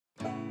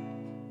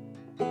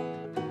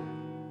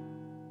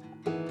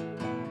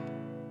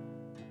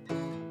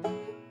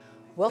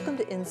Welcome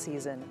to In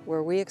Season,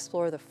 where we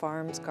explore the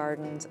farms,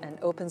 gardens, and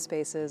open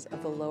spaces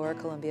of the lower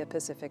Columbia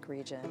Pacific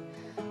region.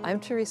 I'm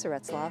Teresa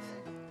Retzlaff.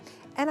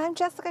 And I'm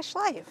Jessica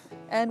Schleiff.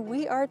 And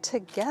we are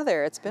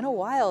together. It's been a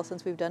while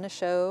since we've done a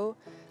show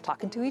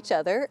talking to each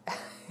other.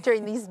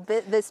 During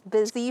this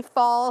busy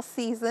fall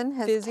season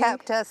has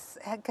kept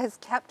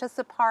us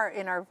apart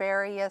in our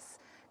various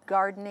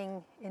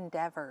gardening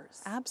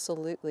endeavors.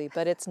 Absolutely,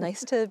 but it's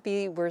nice to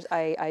be,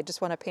 I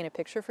just want to paint a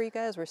picture for you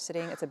guys. We're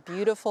sitting, it's a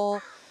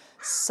beautiful,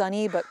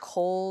 sunny but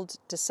cold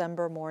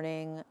December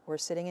morning. We're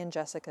sitting in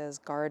Jessica's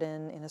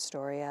garden in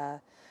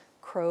Astoria.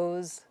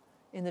 Crows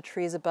in the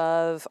trees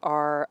above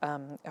are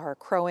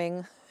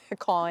crowing,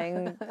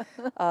 cawing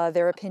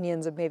their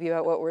opinions of maybe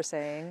about what we're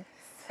saying.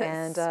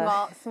 And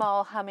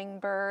small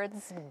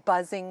hummingbirds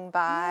buzzing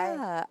by.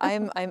 Yeah,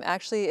 I'm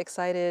actually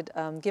excited.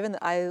 Given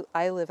that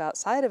I live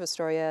outside of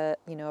Astoria,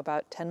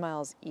 about 10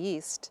 miles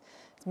east.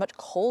 It's much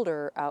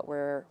colder out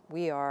where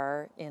we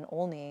are in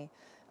Olney.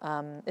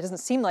 It doesn't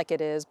seem like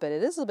it is, but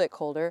it is a little bit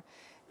colder.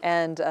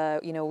 And,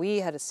 we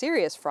had a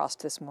serious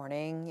frost this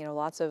morning,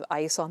 lots of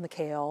ice on the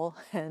kale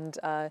and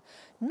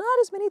not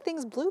as many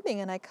things blooming.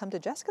 And I come to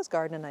Jessica's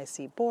garden and I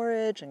see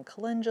borage and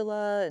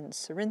calendula and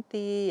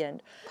cerinthe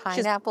and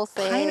pineapple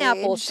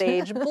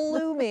sage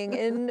blooming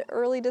in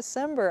early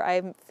December.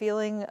 I'm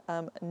feeling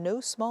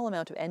no small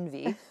amount of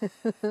envy.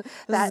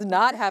 This is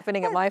not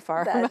happening at my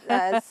farm.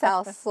 That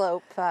South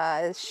Slope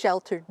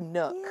sheltered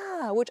nook.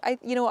 Yeah, which I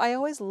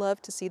always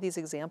love to see these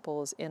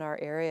examples in our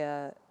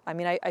area. I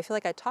mean, I feel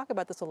like I talk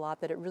about this a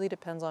lot, that it really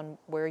depends on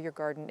where your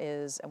garden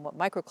is and what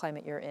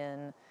microclimate you're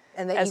in.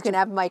 And that you can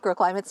have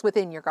microclimates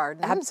within your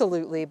garden.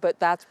 Absolutely, but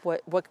that's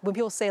what when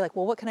people say, like,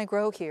 well, what can I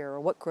grow here or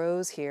what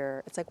grows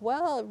here? It's like,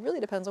 well, it really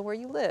depends on where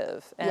you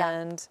live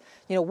and,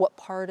 what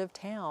part of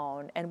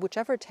town. And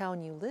whichever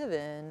town you live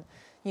in,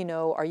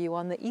 are you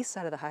on the east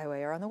side of the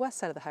highway or on the west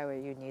side of the highway?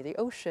 Are you near the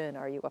ocean?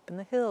 Are you up in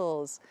the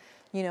hills?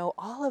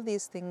 All of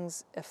these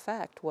things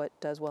affect what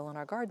does well in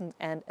our garden.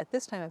 And at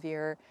this time of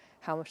year,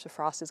 how much the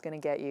frost is going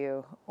to get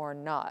you or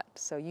not.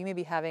 So you may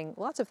be having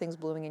lots of things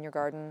blooming in your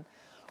garden,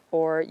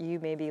 or you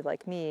may be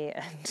like me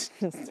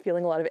and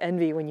feeling a lot of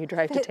envy when you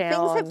drive to town.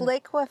 Things have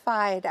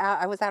liquefied.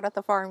 I was out at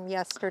the farm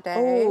yesterday.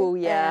 Oh,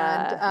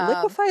 yeah. And,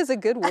 liquefy is a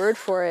good word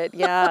for it.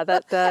 Yeah.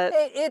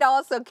 It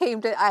also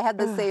came to, I had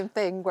the same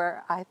thing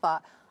where I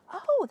thought,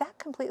 oh, that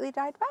completely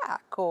died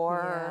back.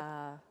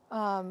 Or,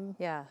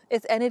 yeah.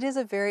 It is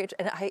a very,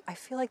 and I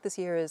feel like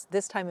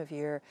this time of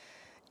year,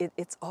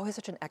 it's always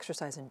such an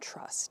exercise in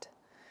trust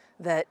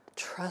that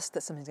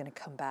something's going to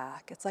come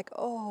back. It's like,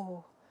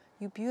 oh,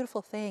 you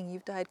beautiful thing,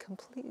 you've died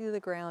completely to the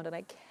ground and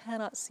I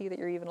cannot see that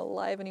you're even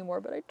alive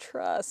anymore, but I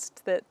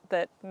trust that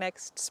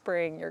next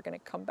spring you're going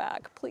to come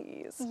back,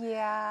 please.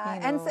 Yeah,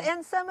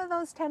 and some of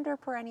those tender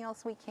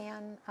perennials we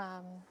can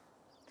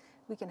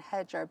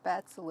hedge our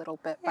bets a little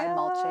bit by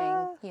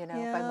mulching,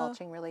 by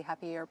mulching really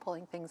heavy or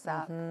pulling things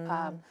up.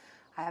 I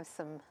have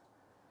some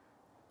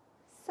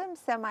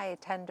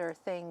semi-tender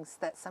things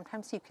that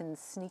sometimes you can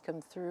sneak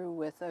them through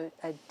with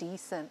a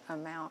decent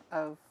amount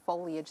of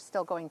foliage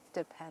still going,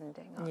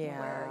 depending on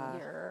where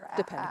you're at.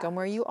 Depending on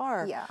where you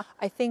are. Yeah.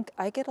 I think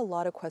I get a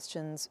lot of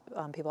questions,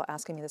 people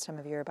asking me this time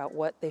of year about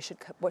what they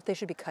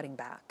should be cutting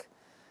back.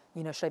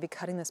 Should I be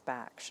cutting this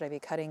back? Should I be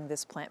cutting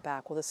this plant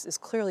back? Well, this is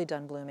clearly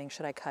done blooming.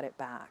 Should I cut it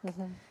back?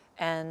 Mm-hmm.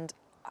 And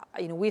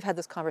we've had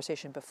this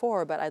conversation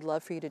before, but I'd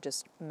love for you to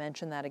just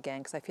mention that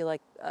again, because I feel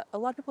like a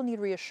lot of people need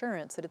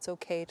reassurance that it's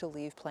okay to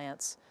leave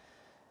plants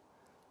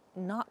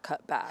not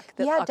cut back.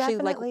 That actually,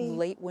 definitely. Like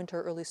late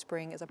winter, early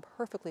spring is a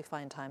perfectly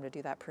fine time to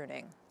do that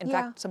pruning. In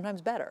fact,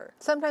 sometimes better.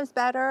 Sometimes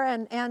better,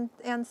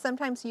 and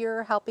sometimes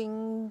you're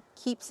helping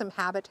keep some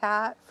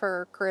habitat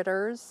for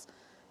critters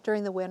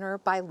during the winter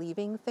by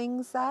leaving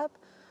things up.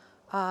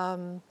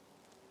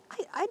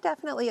 I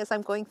definitely, as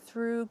I'm going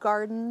through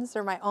gardens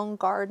or my own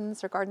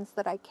gardens or gardens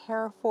that I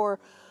care for,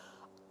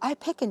 I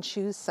pick and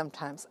choose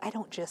sometimes. I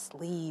don't just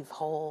leave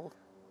whole,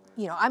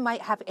 I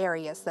might have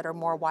areas that are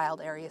more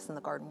wild areas in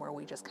the garden where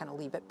we just kind of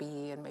leave it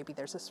be and maybe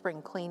there's a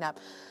spring cleanup.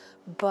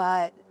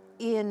 But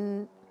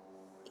in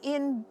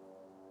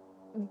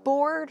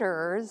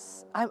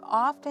borders, I'm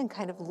often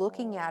kind of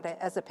looking at it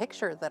as a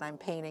picture that I'm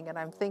painting, and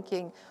I'm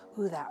thinking,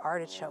 ooh, that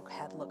artichoke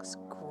head looks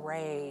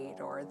great,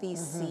 or these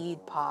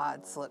seed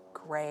pods look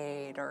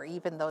great, or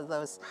even though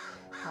those,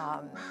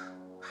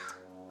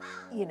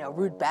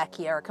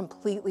 rudbeckia are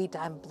completely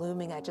done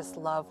blooming. I just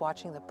love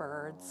watching the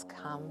birds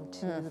come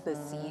to the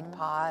seed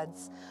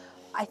pods.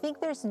 I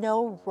think there's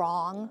no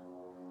wrong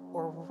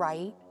or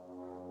right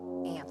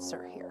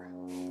answer here.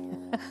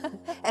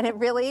 And it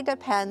really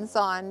depends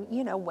on,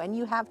 when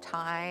you have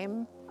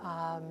time.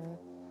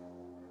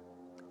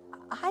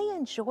 I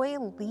enjoy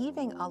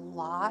leaving a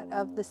lot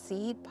of the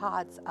seed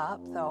pods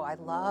up, though. I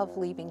love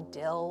leaving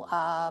dill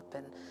up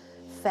and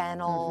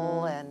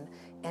fennel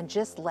and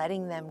just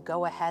letting them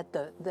go ahead,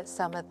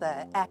 some of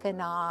the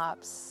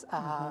echinops.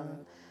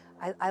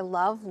 I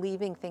love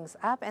leaving things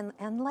up and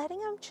letting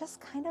them just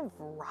kind of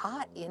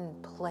rot in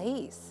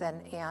place.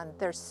 And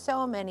there's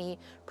so many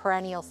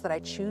perennials that I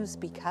choose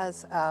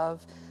because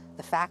of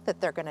the fact that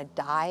they're going to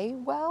die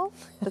well,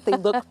 that they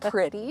look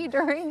pretty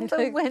during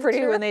the winter.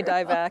 Pretty when they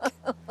die back.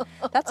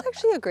 That's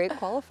actually a great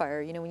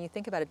qualifier. You know, when you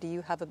think about it, do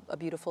you have a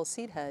beautiful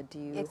seed head? Do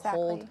you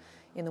hold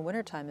in the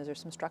wintertime? Is there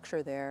some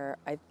structure there?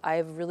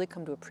 I've really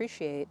come to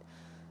appreciate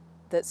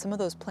that some of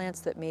those plants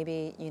that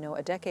maybe, you know,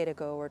 a decade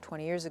ago or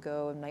 20 years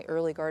ago in my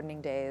early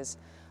gardening days,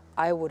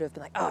 I would have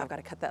been like, oh, I've got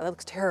to cut that. That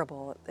looks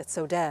terrible. It's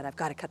so dead. I've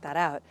got to cut that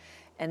out.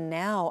 And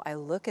now I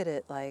look at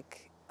it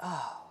like,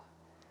 oh,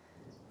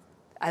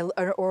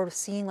 or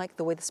seeing like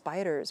the way the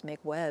spiders make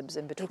webs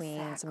in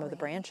between some of the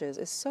branches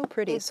is so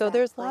pretty. So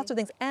there's lots of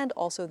things. And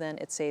also then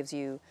it saves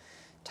you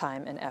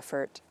time and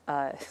effort,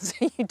 so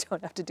you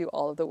don't have to do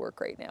all of the work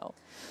right now,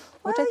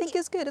 which I think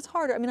is good. It's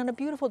harder. I mean, on a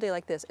beautiful day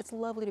like this, it's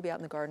lovely to be out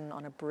in the garden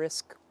on a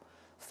brisk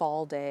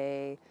fall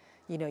day.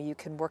 You know, you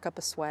can work up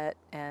a sweat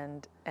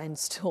and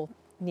still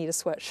need a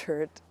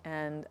sweatshirt,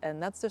 and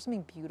there's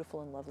something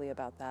beautiful and lovely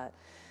about that.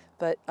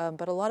 But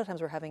a lot of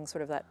times we're having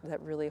sort of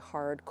that really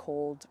hard,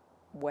 cold,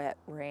 wet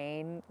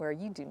rain where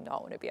you do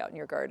not want to be out in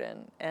your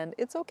garden, and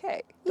it's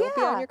okay. Don't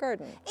be out in your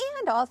garden.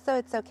 And also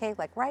it's okay,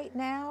 like right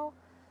now,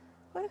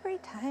 what a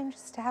great time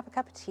just to have a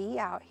cup of tea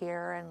out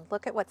here and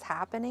look at what's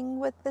happening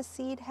with the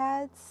seed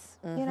heads.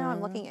 You know,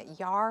 I'm looking at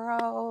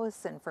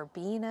yarrows and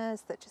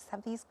verbenas that just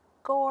have these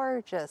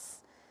gorgeous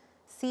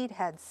seed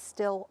heads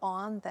still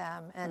on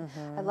them. And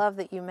I love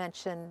that you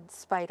mentioned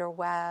spider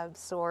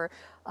webs, or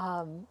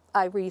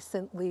I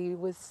recently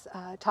was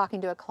talking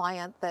to a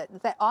client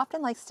that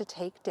often likes to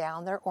take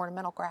down their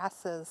ornamental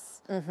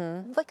grasses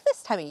like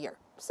this time of year,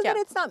 so that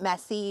it's not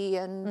messy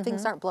and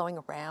things aren't blowing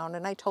around.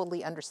 And I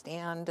totally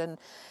understand. And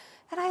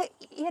I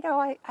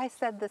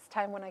said this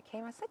time when I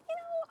came, I said,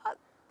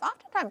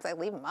 oftentimes I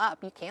leave them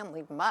up. You can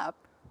leave them up.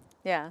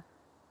 Yeah.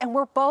 And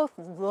we're both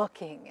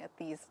looking at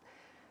these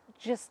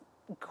just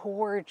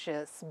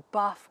gorgeous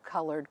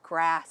buff-colored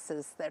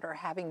grasses that are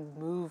having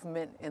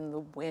movement in the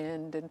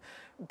wind, and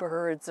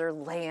birds are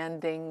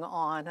landing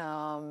on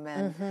them.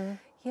 And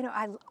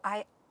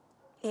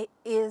it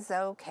is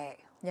okay.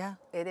 Yeah.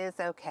 It is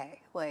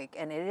okay.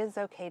 And it is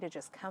okay to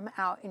just come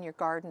out in your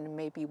garden and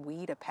maybe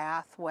weed a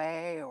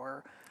pathway,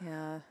 or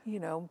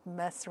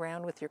mess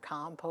around with your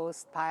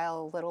compost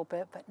pile a little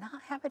bit, but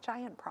not have a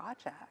giant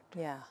project.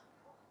 Yeah.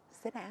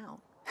 Sit down.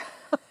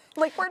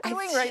 Like we're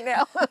doing right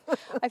now.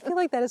 I feel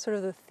like that is sort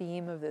of the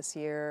theme of this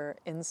year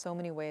in so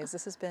many ways.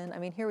 This has been,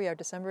 here we are,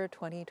 December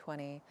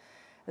 2020.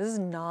 This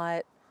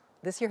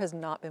year has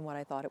not been what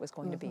I thought it was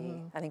going to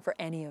be. I think for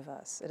any of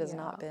us, it has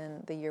not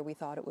been the year we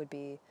thought it would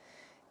be.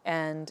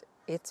 And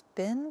it's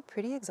been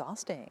pretty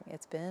exhausting.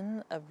 It's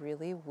been a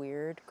really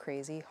weird,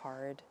 crazy,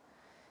 hard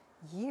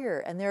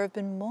year. And there have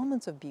been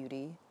moments of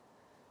beauty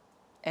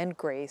and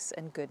grace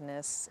and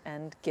goodness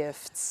and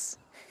gifts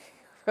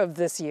of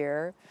this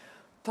year.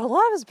 But a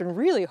lot of it's been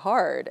really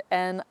hard,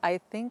 and I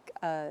think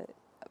I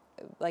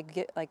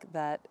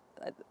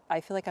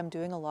feel like I'm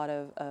doing a lot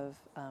of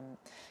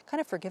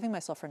kind of forgiving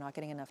myself for not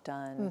getting enough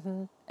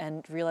done,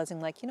 and realizing,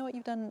 like, you know what,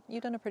 you've done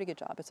a pretty good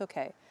job. It's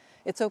okay.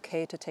 It's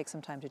okay to take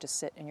some time to just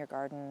sit in your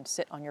garden,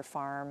 sit on your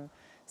farm,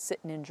 sit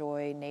and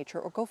enjoy nature,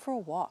 or go for a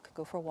walk.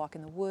 Go for a walk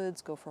in the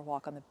woods, go for a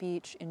walk on the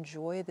beach.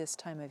 Enjoy this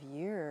time of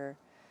year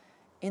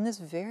in this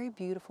very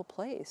beautiful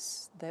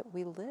place that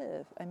we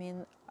live. I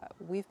mean,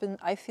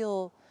 I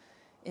feel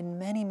in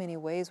many, many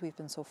ways we've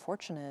been so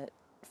fortunate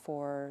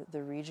for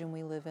the region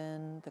we live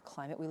in, the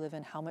climate we live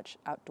in, how much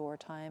outdoor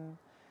time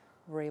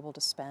we're able to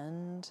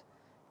spend,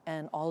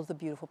 and all of the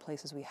beautiful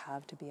places we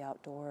have to be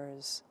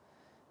outdoors.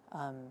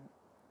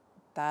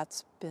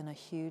 That's been a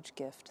huge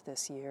gift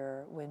this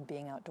year, when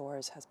being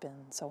outdoors has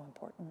been so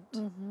important.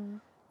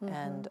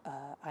 And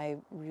I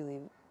really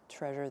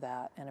treasure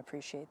that and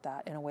appreciate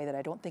that in a way that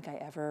I don't think I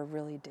ever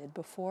really did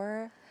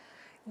before.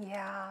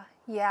 Yeah,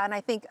 and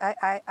I think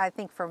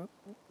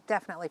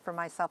definitely for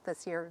myself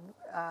this year,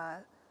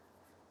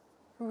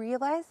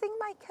 realizing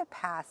my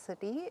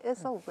capacity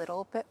is a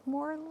little bit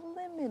more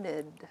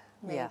limited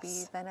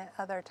maybe than at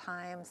other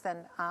times.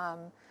 And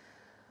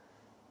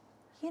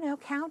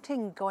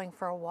counting going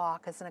for a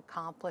walk as an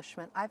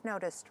accomplishment. I've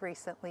noticed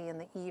recently in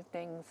the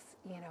evenings,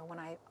 when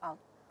I'll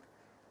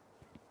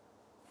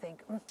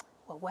think,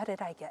 well, what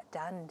did I get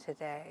done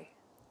today?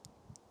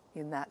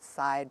 In that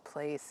side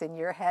place in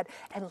your head.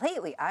 And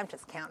lately I'm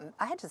just counting.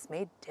 I just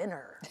made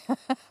dinner.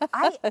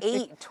 I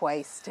ate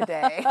twice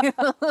today.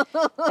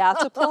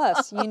 That's a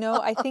plus.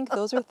 I think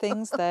those are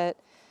things that,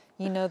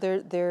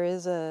 there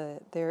is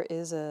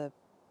a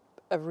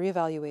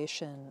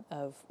reevaluation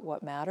of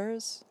what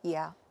matters.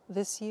 Yeah.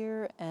 This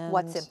year, and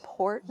what's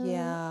important.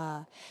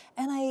 Yeah.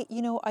 And I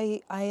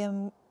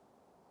am,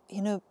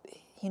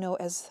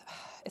 as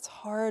it's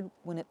hard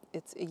when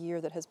it's a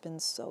year that has been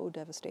so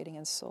devastating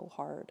and so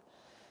hard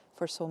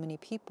for so many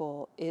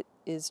people. It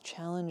is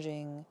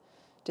challenging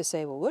to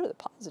say, well, what are the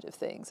positive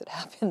things that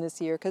happened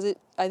this year? Because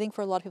I think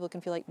for a lot of people, it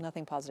can feel like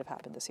nothing positive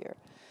happened this year.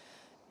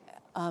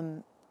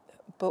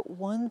 But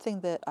one thing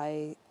that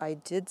I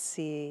did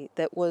see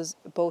that was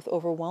both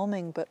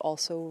overwhelming but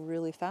also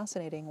really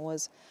fascinating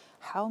was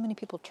how many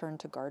people turned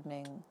to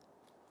gardening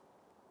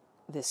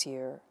this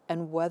year,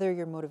 and whether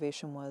your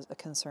motivation was a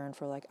concern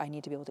for like, I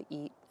need to be able to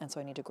eat, and so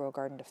I need to grow a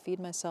garden to feed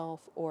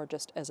myself, or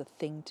just as a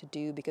thing to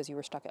do because you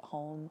were stuck at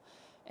home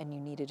and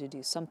you needed to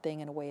do something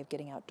in a way of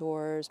getting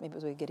outdoors. Maybe it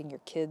was a way of getting your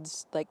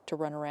kids like to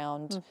run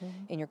around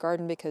in your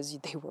garden because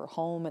they were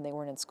home and they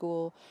weren't in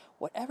school.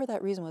 Whatever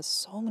that reason was,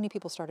 so many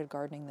people started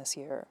gardening this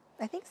year.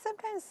 I think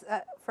sometimes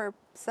for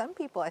some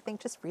people, I think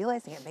just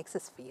realizing it makes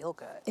us feel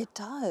good. It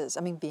does.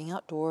 I mean, being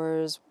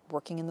outdoors,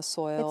 working in the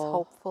soil. It's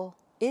hopeful.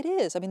 It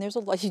is. I mean, there's a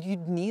lot, you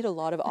need a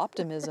lot of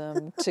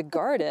optimism to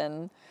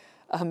garden.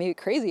 Maybe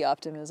crazy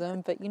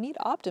optimism, but you need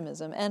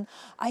optimism. And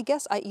I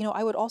guess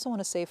I would also want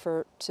to say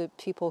to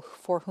people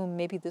for whom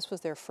maybe this was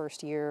their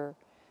first year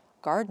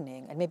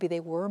gardening, and maybe they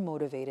were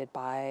motivated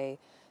by,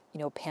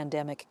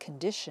 pandemic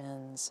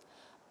conditions.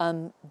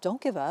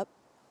 Don't give up.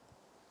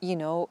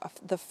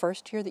 The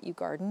first year that you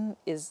garden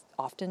is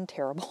often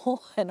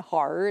terrible and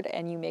hard,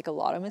 and you make a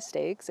lot of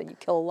mistakes and you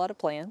kill a lot of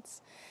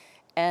plants.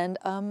 And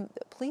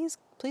please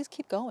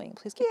keep going.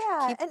 Please keep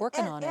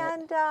working on it.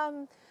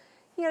 And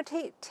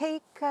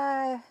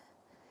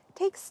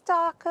take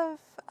stock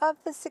of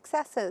the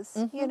successes.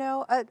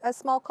 A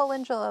small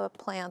calendula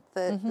plant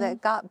that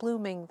got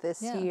blooming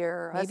this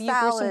year. Maybe a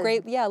salad. You grew some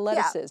great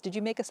lettuces. Yeah. Did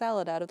you make a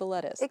salad out of the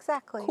lettuce?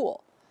 Exactly.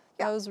 Cool.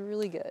 Yeah. That was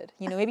really good.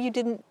 Maybe you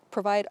didn't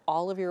provide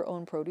all of your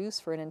own produce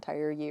for an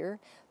entire year.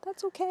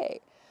 That's okay.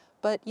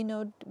 But,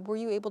 were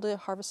you able to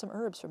harvest some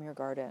herbs from your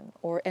garden?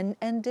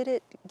 And did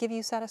it give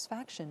you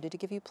satisfaction? Did it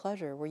give you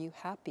pleasure? Were you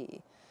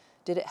happy?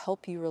 Did it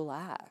help you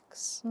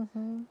relax?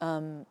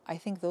 I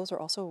think those are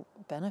also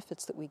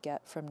benefits that we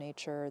get from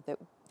nature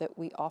that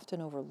we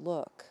often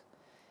overlook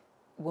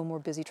when we're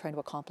busy trying to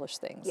accomplish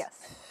things.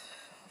 Yes,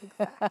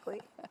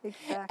 exactly.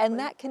 And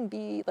that can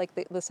be like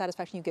the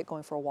satisfaction you get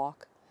going for a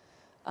walk.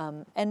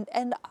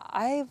 And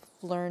I've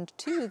learned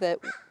too that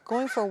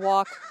going for a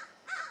walk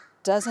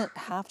doesn't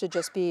have to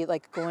just be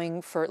like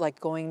going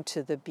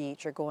to the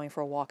beach or going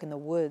for a walk in the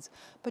woods,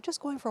 but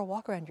just going for a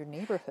walk around your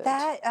neighborhood.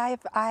 That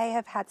I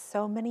have had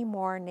so many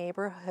more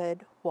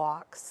neighborhood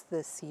walks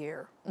this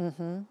year.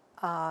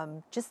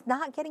 Just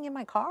not getting in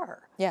my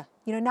car. Yeah.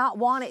 Not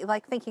wanting,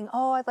 like thinking,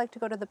 oh, I'd like to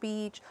go to the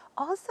beach.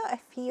 Also, I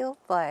feel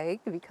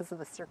like because of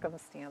the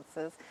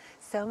circumstances,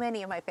 so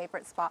many of my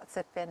favorite spots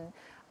have been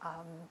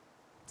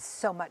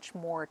so much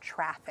more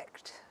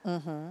trafficked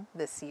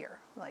this year,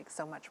 like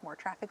so much more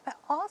traffic, but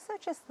also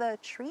just the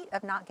treat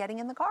of not getting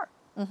in the car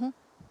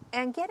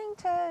and getting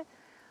to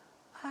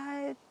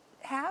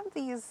have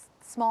these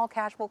small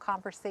casual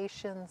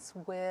conversations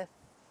with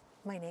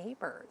my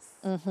neighbors,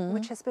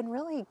 which has been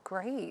really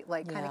great,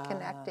 like kind of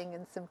connecting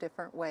in some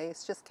different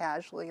ways, just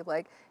casually,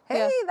 like,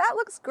 hey, that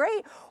looks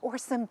great, or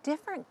some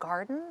different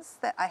gardens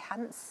that I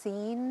hadn't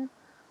seen.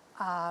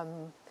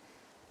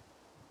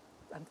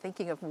 I'm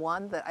thinking of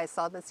one that I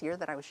saw this year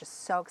that I was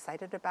just so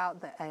excited about,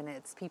 and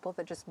it's people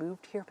that just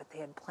moved here, but they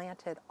had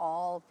planted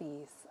all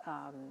these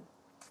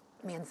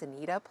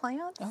manzanita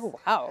plants. Oh,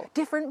 wow.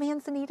 Different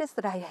manzanitas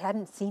that I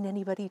hadn't seen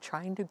anybody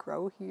trying to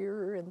grow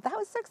here, and that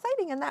was so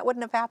exciting, and that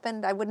wouldn't have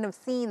happened. I wouldn't have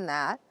seen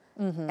that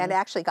and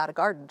actually got a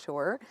garden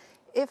tour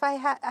if I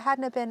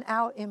hadn't have been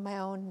out in my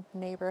own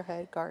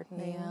neighborhood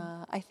gardening.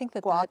 Yeah, I think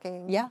that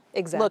walking. Yeah,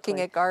 exactly.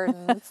 Looking at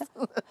gardens.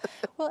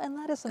 Well, and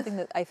that is something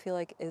that I feel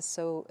like is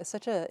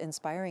such an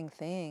inspiring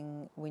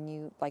thing when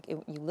you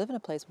you live in a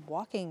place.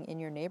 Walking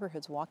in your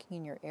neighborhoods, walking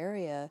in your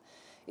area,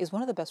 is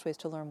one of the best ways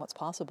to learn what's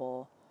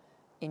possible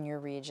in your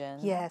region.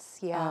 Yes,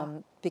 yeah.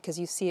 Because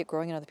you see it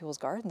growing in other people's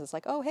gardens. It's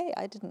like, oh, hey,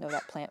 I didn't know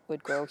that plant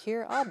would grow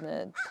here. I'm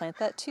going to plant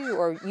that too.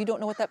 Or you don't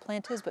know what that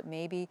plant is, but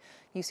maybe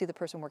you see the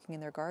person working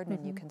in their garden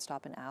and you can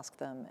stop and ask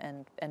them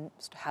and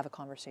have a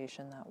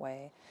conversation that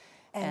way.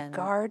 And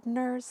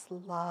gardeners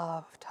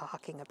love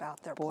talking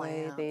about their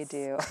plants. Boy, they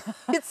do.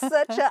 It's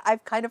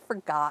I've kind of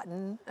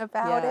forgotten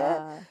about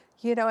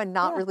it, and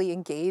not really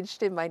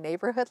engaged in my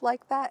neighborhood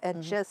like that.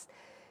 And just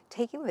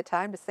taking the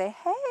time to say,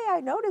 hey,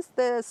 I noticed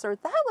this, or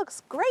that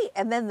looks great.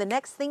 And then the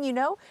next thing you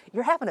know,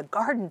 you're having a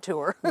garden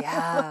tour.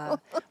 Yeah.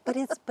 But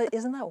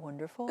isn't that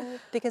wonderful?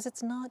 Because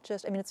it's not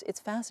just, it's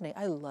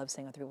fascinating. I love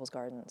seeing other people's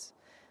gardens.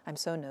 I'm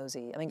so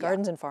nosy.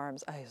 Gardens and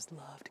farms, I just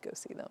love to go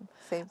see them.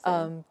 Same.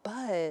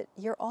 But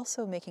you're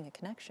also making a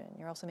connection.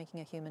 You're also making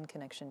a human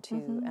connection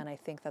too. And I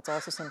think that's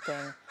also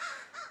something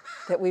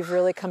that we've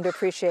really come to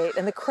appreciate.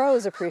 And the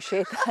crows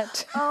appreciate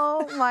that.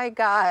 Oh my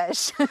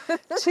gosh.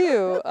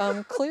 Too.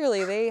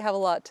 Clearly they have a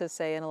lot to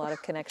say and a lot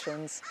of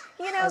connections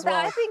as well.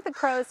 I think the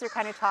crows are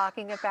kind of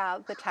talking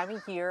about the time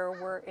of year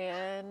we're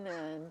in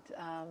and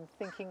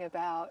thinking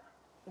about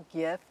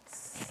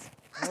gifts.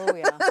 Oh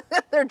yeah.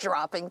 They're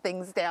dropping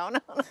things down.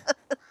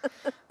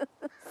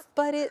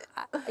 But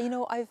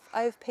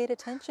I've paid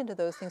attention to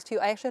those things too.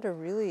 I actually had a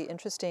really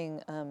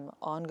interesting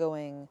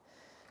ongoing,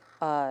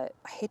 I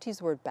hate to use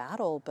the word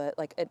battle, but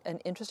like an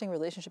interesting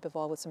relationship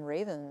evolved with some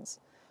ravens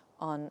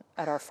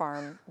at our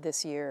farm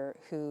this year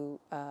who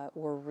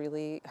were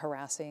really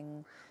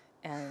harassing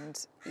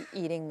and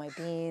eating my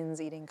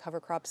beans, eating cover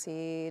crop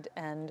seed,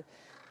 and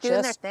doing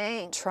their just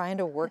thing. trying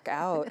to work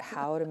out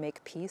how to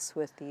make peace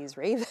with these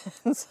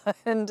ravens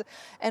and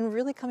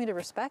really coming to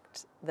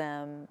respect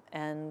them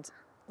and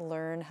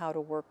learn how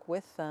to work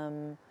with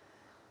them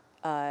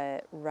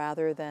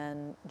rather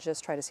than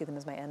just try to see them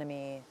as my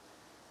enemy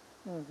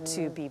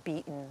to be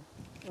beaten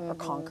or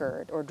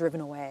conquered or driven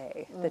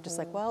away. They're just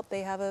like, well,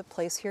 they have a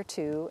place here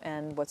too,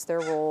 and what's their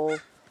role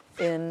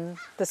in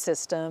the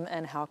system,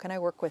 and how can I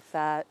work with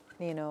that,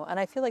 you know? And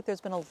I feel like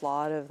there's been a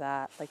lot of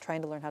that, like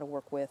trying to learn how to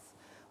work with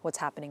what's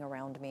happening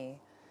around me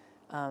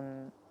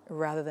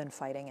rather than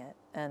fighting it.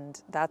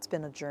 And that's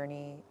been a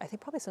journey, I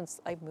think probably since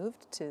I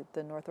moved to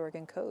the North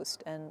Oregon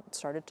coast and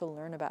started to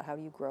learn about how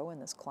do you grow in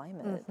this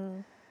climate,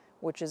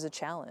 which is a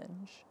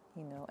challenge.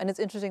 You know, and it's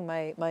interesting,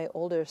 my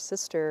older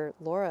sister,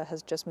 Laura,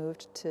 has just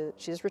moved to,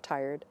 she's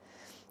retired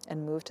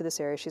and moved to this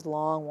area. She's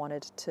long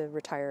wanted to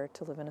retire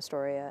to live in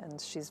Astoria,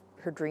 and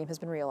her dream has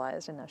been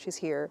realized, and now she's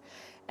here.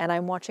 And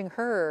I'm watching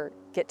her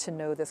get to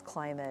know this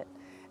climate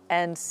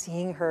and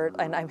seeing her,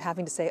 and I'm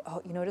having to say,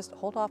 oh, you know, just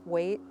hold off,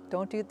 wait,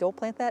 don't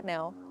plant that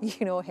now,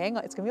 you know, hang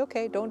on, it's gonna be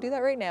okay, don't do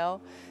that right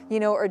now, you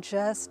know, or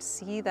just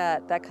see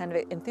that kind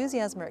of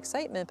enthusiasm or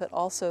excitement, but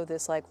also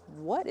this like,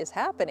 what is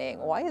happening?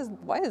 Why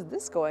is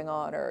this going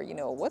on? Or, you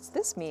know, what's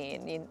this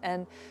mean?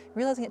 And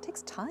realizing it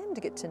takes time to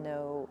get to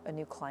know a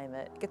new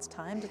climate. It gets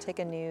time to take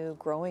a new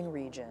growing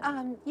region.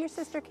 Your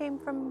sister came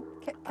from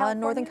California?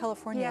 Northern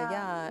California,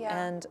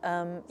 yeah. And,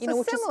 you know,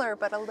 which similar,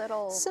 but a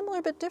little...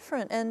 Similar, but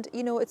different. And,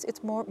 you know, it's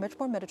much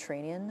more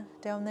Mediterranean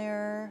down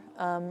there,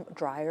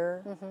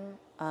 drier,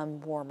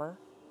 warmer.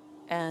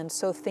 And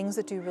so things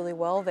that do really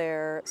well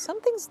there,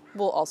 some things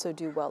will also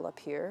do well up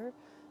here,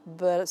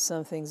 but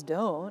some things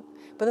don't.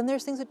 But then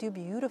there's things that do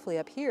beautifully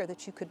up here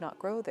that you could not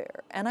grow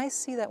there. And I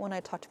see that when I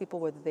talk to people,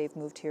 whether they've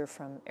moved here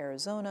from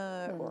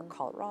Arizona or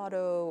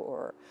Colorado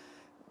or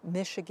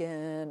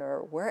Michigan or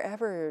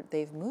wherever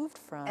they've moved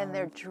from. And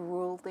they're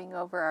drooling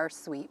over our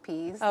sweet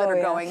peas that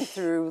are going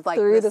through like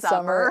the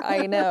summer.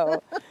 I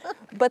know.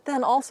 But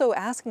then also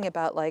asking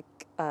about like,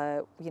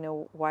 you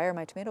know, why are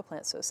my tomato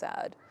plants so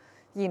sad?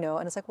 You know,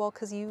 and it's like, well,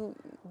 because you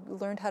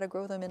learned how to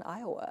grow them in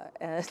Iowa.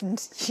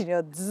 And, you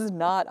know, this is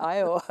not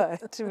Iowa.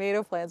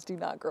 Tomato plants do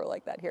not grow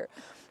like that here.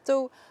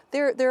 So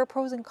there are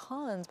pros and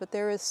cons, but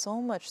there is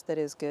so much that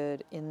is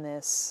good in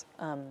this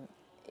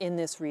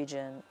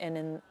region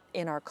and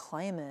in our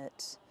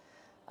climate.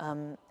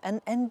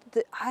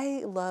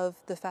 I love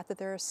the fact that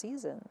there are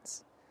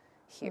seasons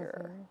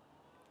here.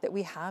 That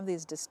we have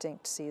these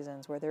distinct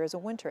seasons where there is a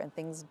winter and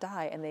things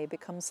die and they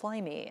become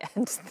slimy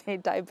and they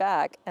die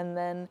back. And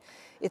then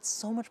it's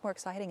so much more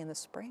exciting in the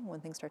spring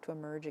when things start to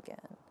emerge again.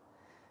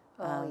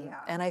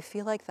 And I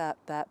feel like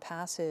that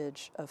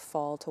passage of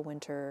fall to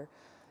winter,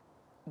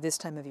 this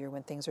time of year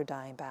when things are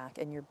dying back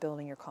and you're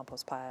building your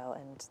compost pile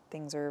and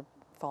things are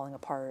falling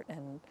apart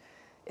and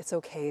it's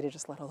okay to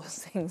just let all those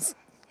things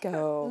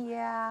go.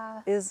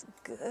 Yeah. Is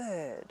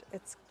good.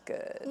 It's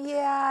good.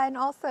 Yeah, and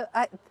also...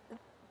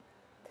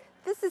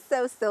 this is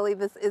so silly,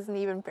 this isn't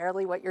even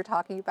barely what you're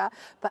talking about,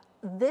 but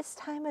this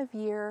time of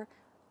year,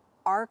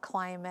 our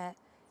climate,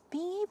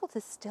 being able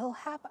to still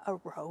have a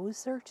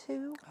rose or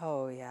two.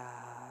 Oh, yeah.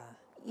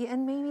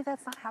 And maybe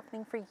that's not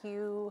happening for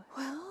you.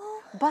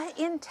 Well, but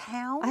in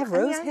town. I have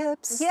rose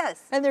hips.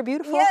 Yes. And they're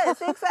beautiful.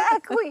 Yes,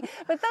 exactly.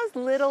 But those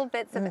little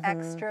bits of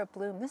extra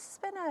bloom, this has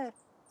been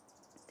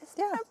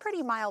a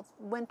pretty mild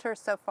winter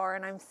so far,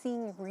 and I'm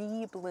seeing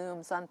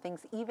re-blooms on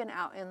things even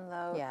out in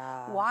the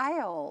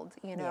wild.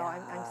 You know,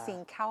 I'm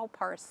seeing cow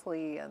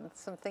parsley and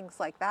some things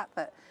like that.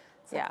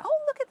 It's like, oh,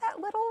 look at that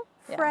little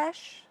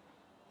fresh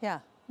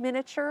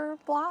miniature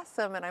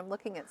blossom. And I'm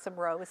looking at some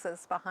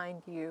roses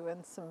behind you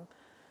and some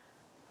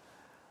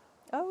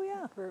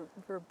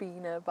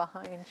verbena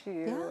behind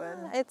you.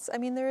 Yeah,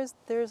 and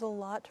there's a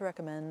lot to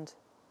recommend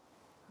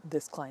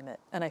this climate,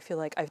 and I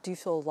do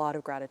feel a lot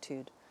of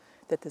gratitude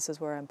that this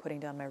is where I'm putting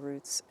down my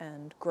roots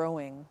and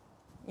growing,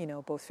 you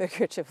know, both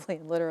figuratively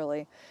and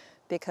literally,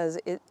 because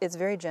it's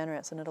very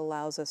generous and it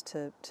allows us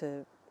to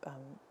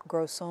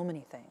grow so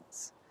many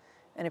things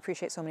and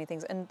appreciate so many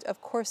things. And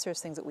of course there's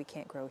things that we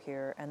can't grow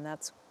here, and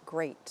that's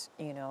great,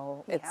 you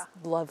know. It's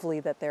lovely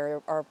that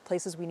there are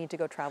places we need to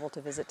go travel to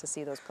visit to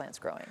see those plants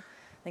growing.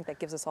 I think that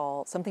gives us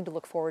all something to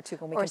look forward to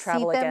when we can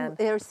travel again.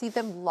 Or see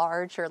them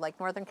larger, like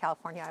Northern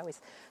California.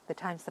 The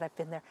times that I've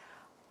been there,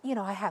 you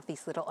know, I have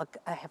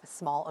I have a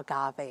small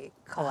agave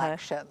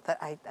collection that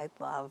I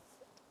love,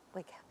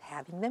 like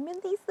having them in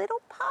these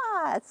little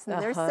pots,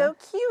 and they're so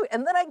cute.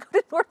 And then I go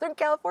to Northern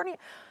California.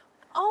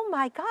 Oh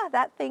my God,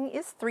 that thing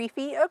is 3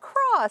 feet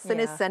across and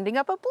is sending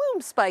up a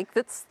bloom spike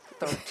that's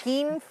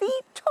 13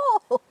 feet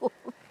tall.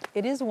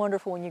 It is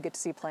wonderful when you get to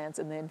see plants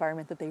in the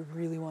environment that they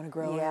really want to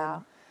grow in. Yeah.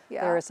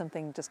 There is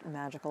something just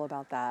magical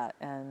about that.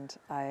 And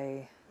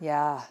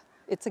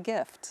it's a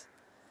gift.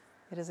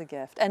 It is a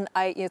gift. And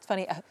it's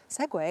funny,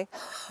 segue.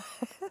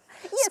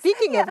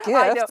 Speaking of gifts.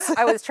 I know.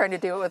 I was trying to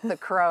do it with the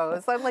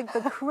crows. I'm like,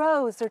 the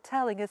crows are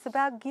telling us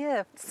about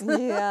gifts.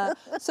 Yeah.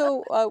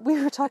 So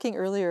we were talking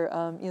earlier,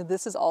 you know,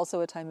 this is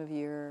also a time of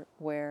year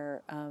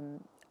where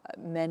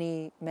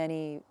many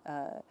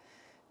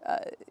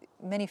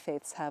many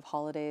faiths have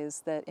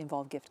holidays that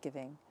involve gift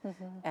giving.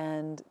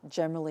 And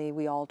generally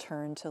we all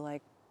turn to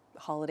like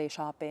holiday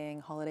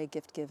shopping, holiday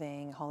gift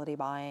giving, holiday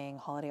buying,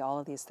 holiday all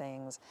of these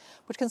things,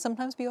 which can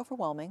sometimes be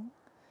overwhelming,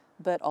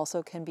 but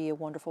also can be a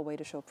wonderful way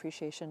to show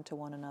appreciation to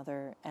one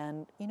another.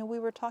 And, you know, we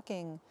were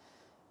talking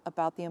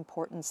about the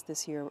importance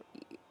this year.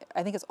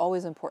 I think it's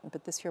always important,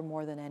 but this year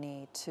more than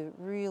any, to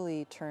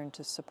really turn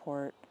to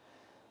support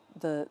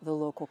the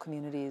local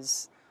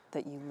communities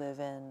that you live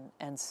in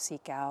and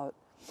seek out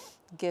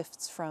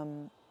gifts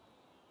from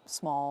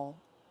small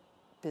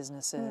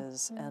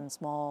businesses and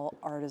small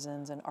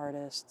artisans and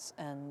artists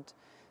and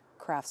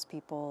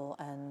craftspeople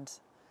and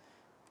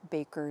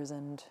bakers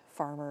and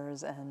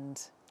farmers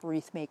and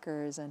wreath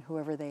makers and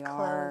whoever they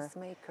are. Clothes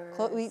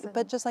makers.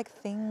 But just like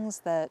things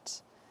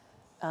that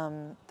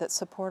that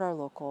support our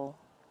local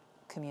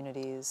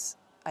communities.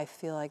 I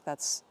feel like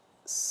that's,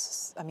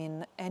 I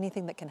mean,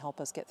 anything that can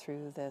help us get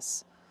through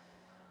this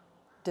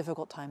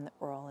difficult time that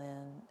we're all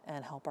in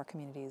and help our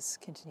communities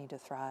continue to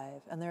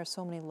thrive. And there are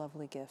so many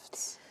lovely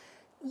gifts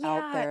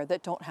out there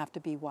that don't have to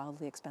be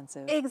wildly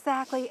expensive.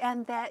 Exactly,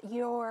 and that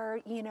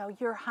your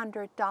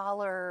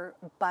 $100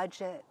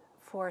 budget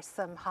for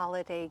some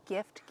holiday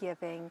gift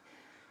giving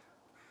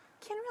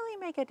can really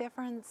make a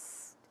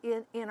difference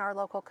in our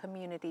local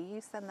community.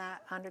 You send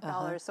that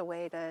 $100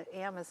 away to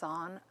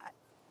Amazon,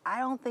 I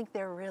don't think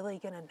they're really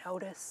going to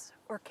notice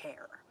or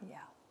care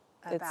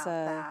about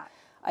that.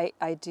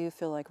 I do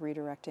feel like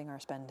redirecting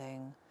our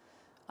spending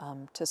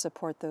to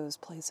support those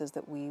places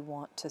that we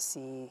want to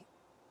see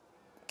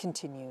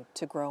continue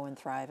to grow and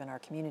thrive in our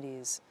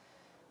communities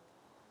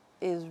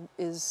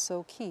is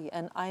so key.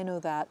 And I know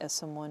that as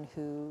someone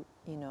who,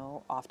 you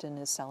know, often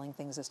is selling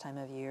things this time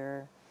of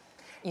year,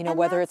 you know, and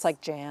whether it's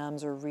like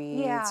jams or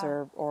wreaths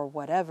or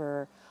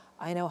whatever,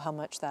 I know how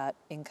much that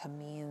income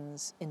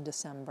means in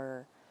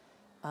December.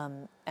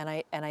 And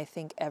I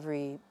think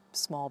every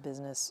small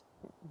business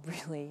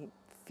really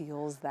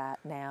feels that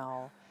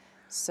now.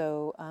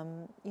 So,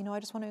 you know, I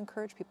just want to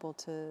encourage people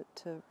to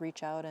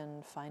reach out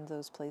and find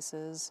those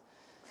places.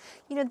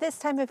 You know, this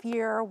time of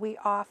year, we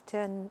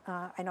often,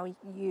 I know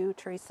you,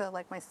 Teresa,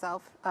 like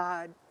myself,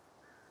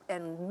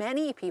 and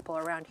many people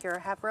around here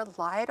have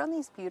relied on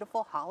these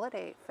beautiful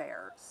holiday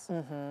fairs.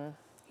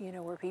 You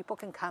know, where people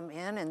can come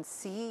in and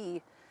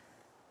see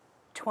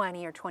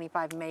 20 or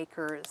 25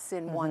 makers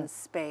in one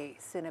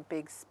space, in a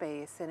big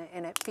space.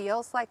 And it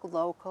feels like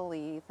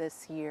locally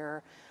this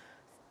year,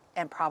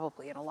 and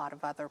probably in a lot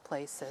of other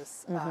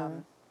places,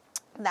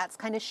 that's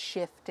kind of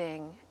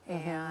shifting.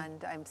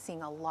 And I'm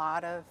seeing a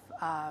lot of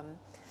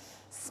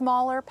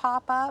smaller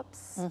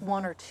pop-ups,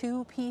 one or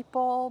two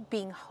people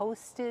being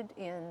hosted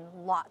in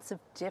lots of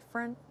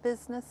different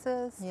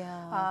businesses.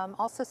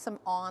 Also some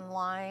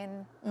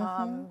online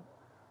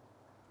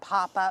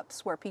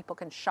pop-ups where people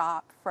can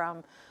shop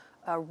from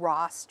a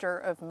roster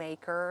of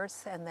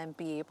makers and then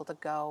be able to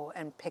go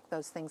and pick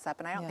those things up.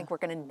 And I don't think we're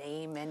going to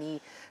name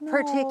any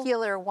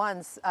particular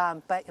ones,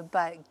 but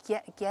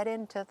get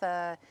into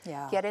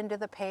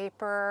the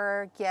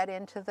paper, get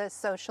into the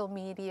social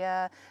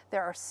media.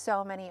 There are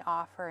so many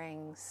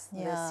offerings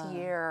this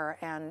year,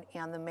 and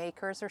the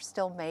makers are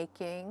still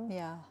making.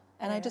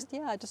 And I just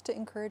to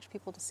encourage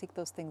people to seek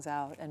those things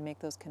out and make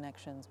those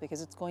connections,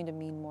 because it's going to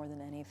mean more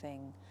than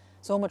anything.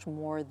 So much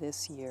more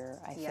this year,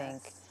 I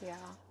think.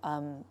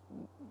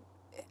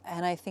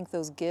 And I think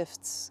those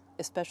gifts,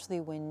 especially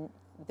when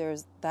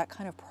there's that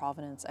kind of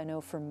provenance. I know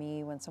for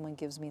me, when someone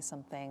gives me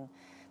something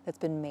that's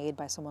been made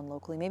by someone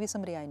locally, maybe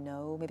somebody I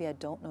know, maybe I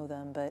don't know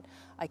them, but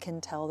I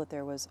can tell that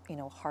there was, you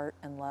know, heart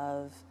and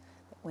love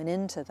that went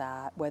into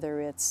that,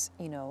 whether it's,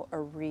 you know, a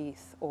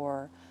wreath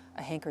or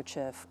a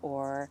handkerchief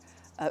or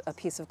a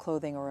piece of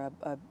clothing or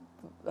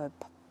a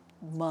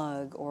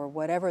mug or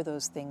whatever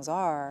those things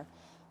are.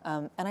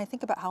 And I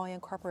think about how I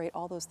incorporate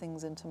all those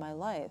things into my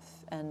life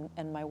and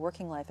my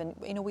working life. And,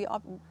 you know, we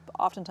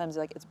oftentimes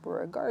like,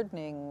 we're a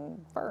gardening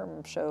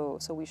farm show,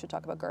 so we should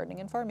talk about gardening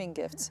and farming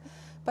gifts.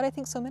 But I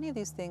think so many of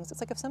these things, it's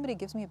like if somebody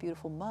gives me a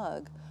beautiful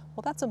mug,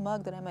 well, that's a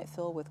mug that I might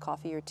fill with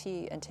coffee or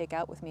tea and take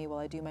out with me while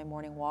I do my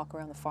morning walk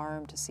around the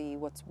farm to see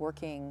what's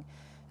working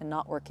and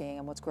not working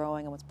and what's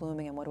growing and what's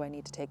blooming and what do I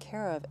need to take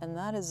care of. And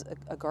that is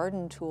a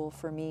garden tool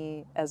for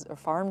me, as a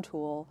farm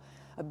tool,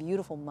 a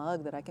beautiful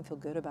mug that I can feel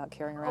good about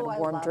carrying around a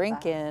warm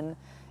drink in,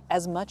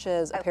 as much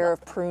as a pair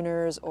of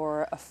pruners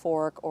or a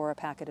fork or a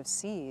packet of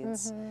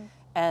seeds.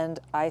 And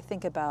I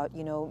think about,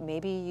 you know,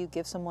 maybe you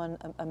give someone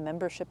a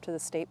membership to the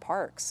state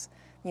parks,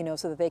 you know,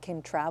 so that they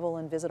can travel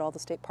and visit all the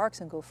state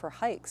parks and go for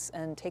hikes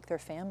and take their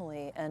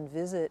family and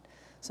visit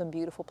some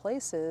beautiful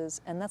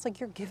places. And that's like,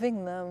 you're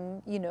giving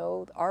them, you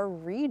know, our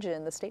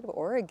region, the state of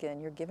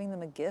Oregon, you're giving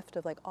them a gift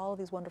of like all of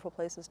these wonderful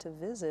places to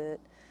visit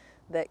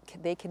that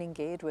they can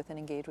engage with and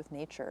engage with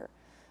nature.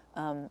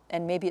 And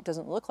maybe it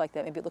doesn't look like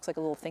that. Maybe it looks like a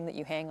little thing that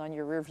you hang on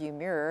your rearview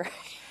mirror,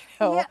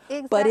 you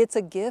know? But it's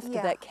a gift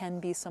that can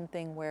be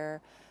something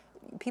where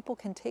people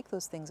can take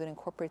those things and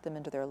incorporate them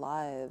into their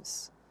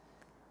lives.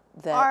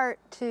 that art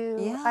too.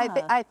 Yeah.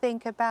 I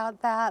think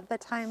about that, the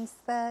times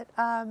that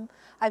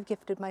I've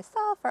gifted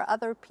myself or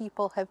other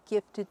people have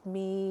gifted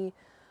me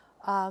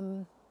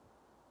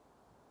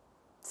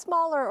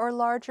smaller or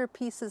larger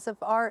pieces of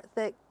art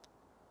that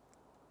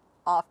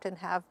often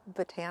have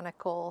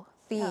botanical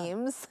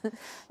themes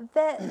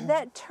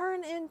that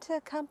turn into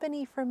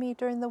company for me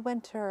during the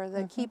winter,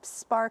 that keeps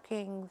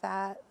sparking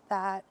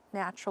that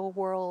natural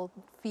world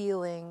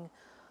feeling.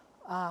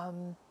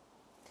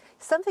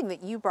 Something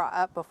that you brought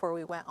up before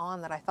we went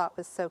on that I thought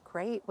was so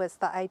great was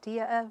the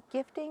idea of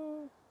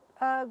gifting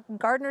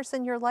gardeners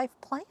in your life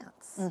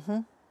plants.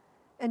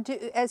 And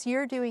as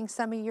you're doing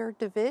some of your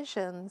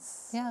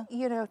divisions,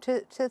 you know,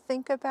 to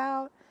think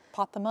about...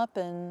 Pot them up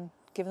and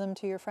give them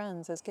to your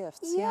friends as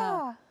gifts.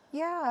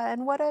 Yeah,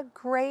 and what a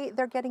great...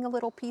 They're getting a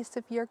little piece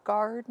of your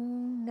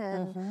garden,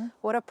 and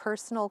what a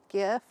personal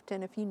gift.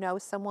 And if you know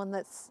someone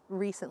that's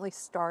recently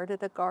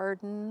started a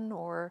garden,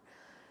 or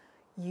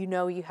you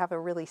know you have a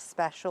really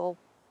special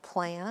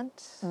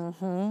plant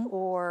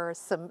or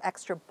some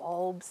extra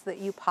bulbs that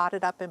you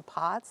potted up in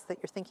pots that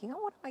you're thinking, oh,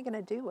 what am I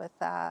going to do with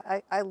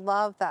that? I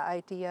love that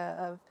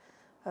idea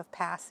of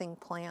passing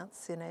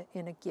plants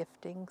in a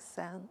gifting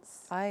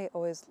sense. I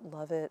always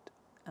love it.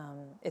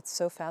 It's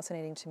so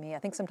fascinating to me. I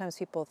think sometimes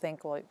people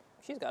think, well,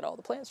 she's got all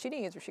the plants she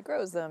needs, or she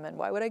grows them, and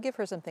why would I give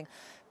her something?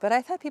 But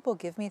I've had people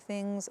give me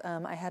things.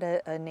 I had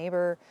a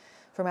neighbor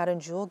from out in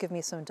Jewel give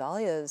me some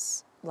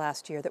dahlias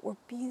last year that were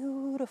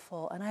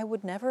beautiful, and I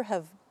would never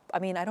have, I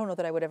mean, I don't know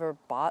that I would ever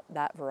bought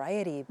that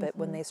variety, but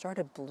when they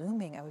started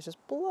blooming, I was just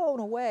blown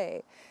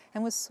away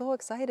and was so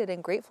excited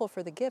and grateful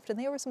for the gift. And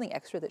they were something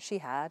extra that she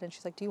had, and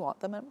she's like, do you want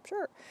them? And I'm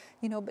sure,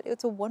 you know, but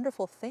it's a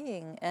wonderful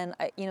thing. And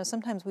you know,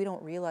 sometimes we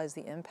don't realize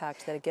the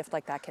impact that a gift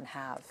like that can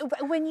have.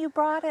 When you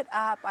brought it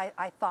up,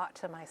 I thought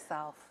to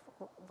myself,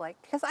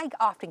 like, because I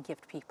often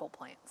gift people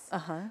plants,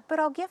 but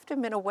I'll gift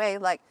them in a way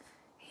like,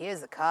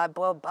 here's a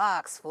cardboard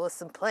box full of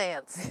some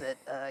plants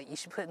that you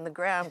should put in the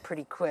ground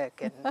pretty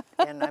quick.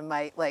 And I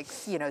might, like,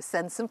 you know,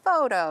 send some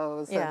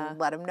photos and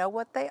let them know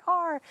what they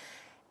are.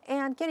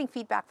 And getting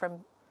feedback from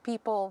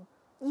people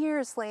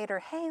years later,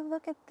 hey,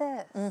 look at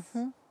this.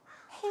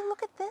 Hey,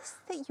 look at this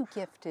that you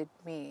gifted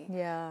me.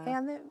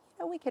 And then, you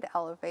know, we could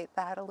elevate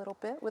that a little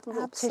bit with a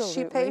little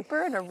tissue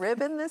paper and a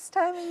ribbon this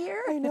time of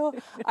year. I know.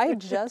 I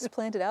just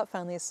planted out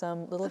finally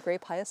some little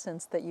grape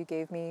hyacinths that you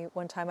gave me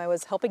one time. I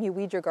was helping you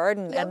weed your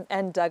garden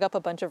and dug up a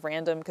bunch of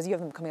random, because you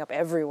have them coming up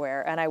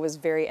everywhere, and I was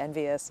very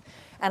envious.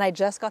 And I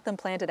just got them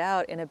planted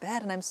out in a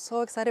bed, and I'm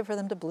so excited for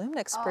them to bloom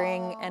next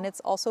spring. And it's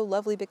also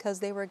lovely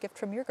because they were a gift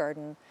from your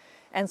garden.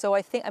 And so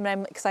I think, I mean,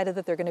 I'm excited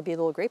that they're going to be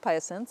little grape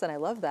hyacinths, and I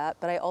love that,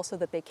 but I also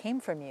that they came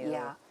from you.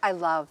 Yeah, I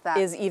love that.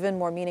 Is even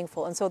more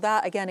meaningful. And so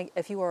that, again,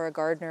 if you are a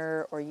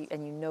gardener or you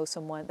know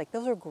someone, like,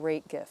 those are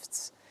great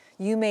gifts.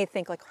 You may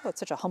think like, oh, it's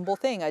such a humble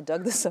thing. I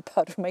dug this up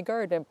out of my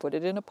garden and put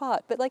it in a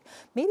pot. But like,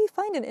 maybe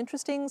find an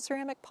interesting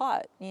ceramic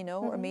pot, you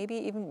know, or maybe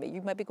even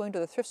you might be going to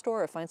the thrift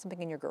store or find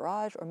something in your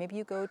garage, or maybe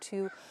you go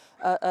to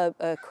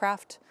a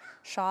craft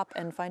shop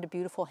and find a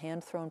beautiful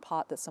hand-thrown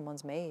pot that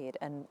someone's made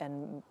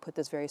and put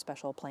this very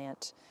special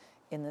plant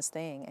in this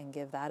thing and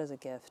give that as a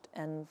gift.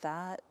 And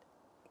that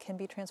can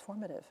be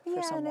transformative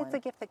for someone. And it's a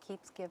gift that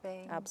keeps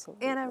giving.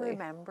 Absolutely. And a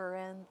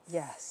remembrance.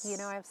 Yes. You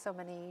know, I have so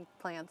many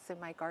plants in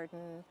my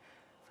garden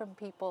from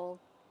people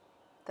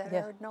that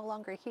are no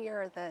longer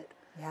here that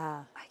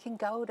I can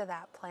go to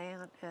that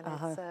plant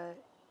and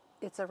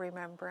it's a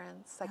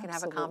remembrance. I can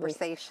have a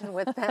conversation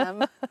with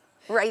them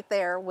right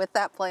there with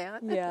that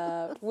plant.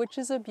 Yeah, which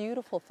is a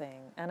beautiful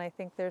thing. And I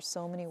think there's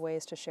so many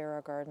ways to share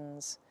our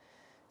gardens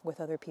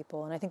with other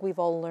people. And I think we've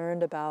all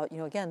learned about, you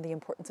know, again, the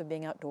importance of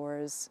being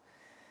outdoors,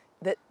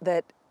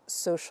 that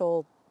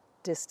social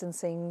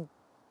distancing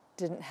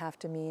didn't have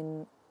to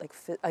mean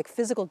like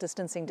physical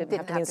distancing didn't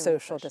have to mean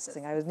social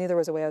distancing. Neither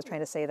was a way I was trying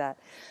to say that.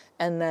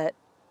 And that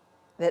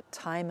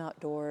time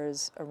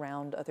outdoors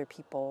around other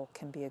people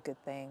can be a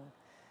good thing.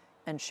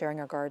 And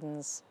sharing our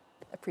gardens,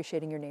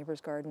 appreciating your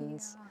neighbors'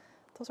 gardens.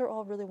 Those are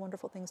all really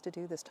wonderful things to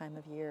do this time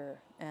of year.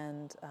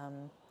 And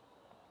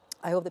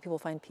I hope that people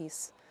find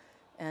peace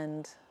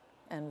and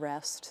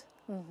rest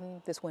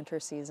this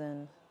winter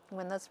season.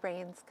 When those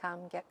rains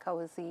come, get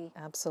cozy.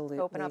 Absolutely.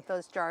 Open up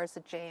those jars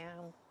of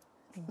jam.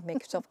 Make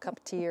yourself a cup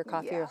of tea or coffee or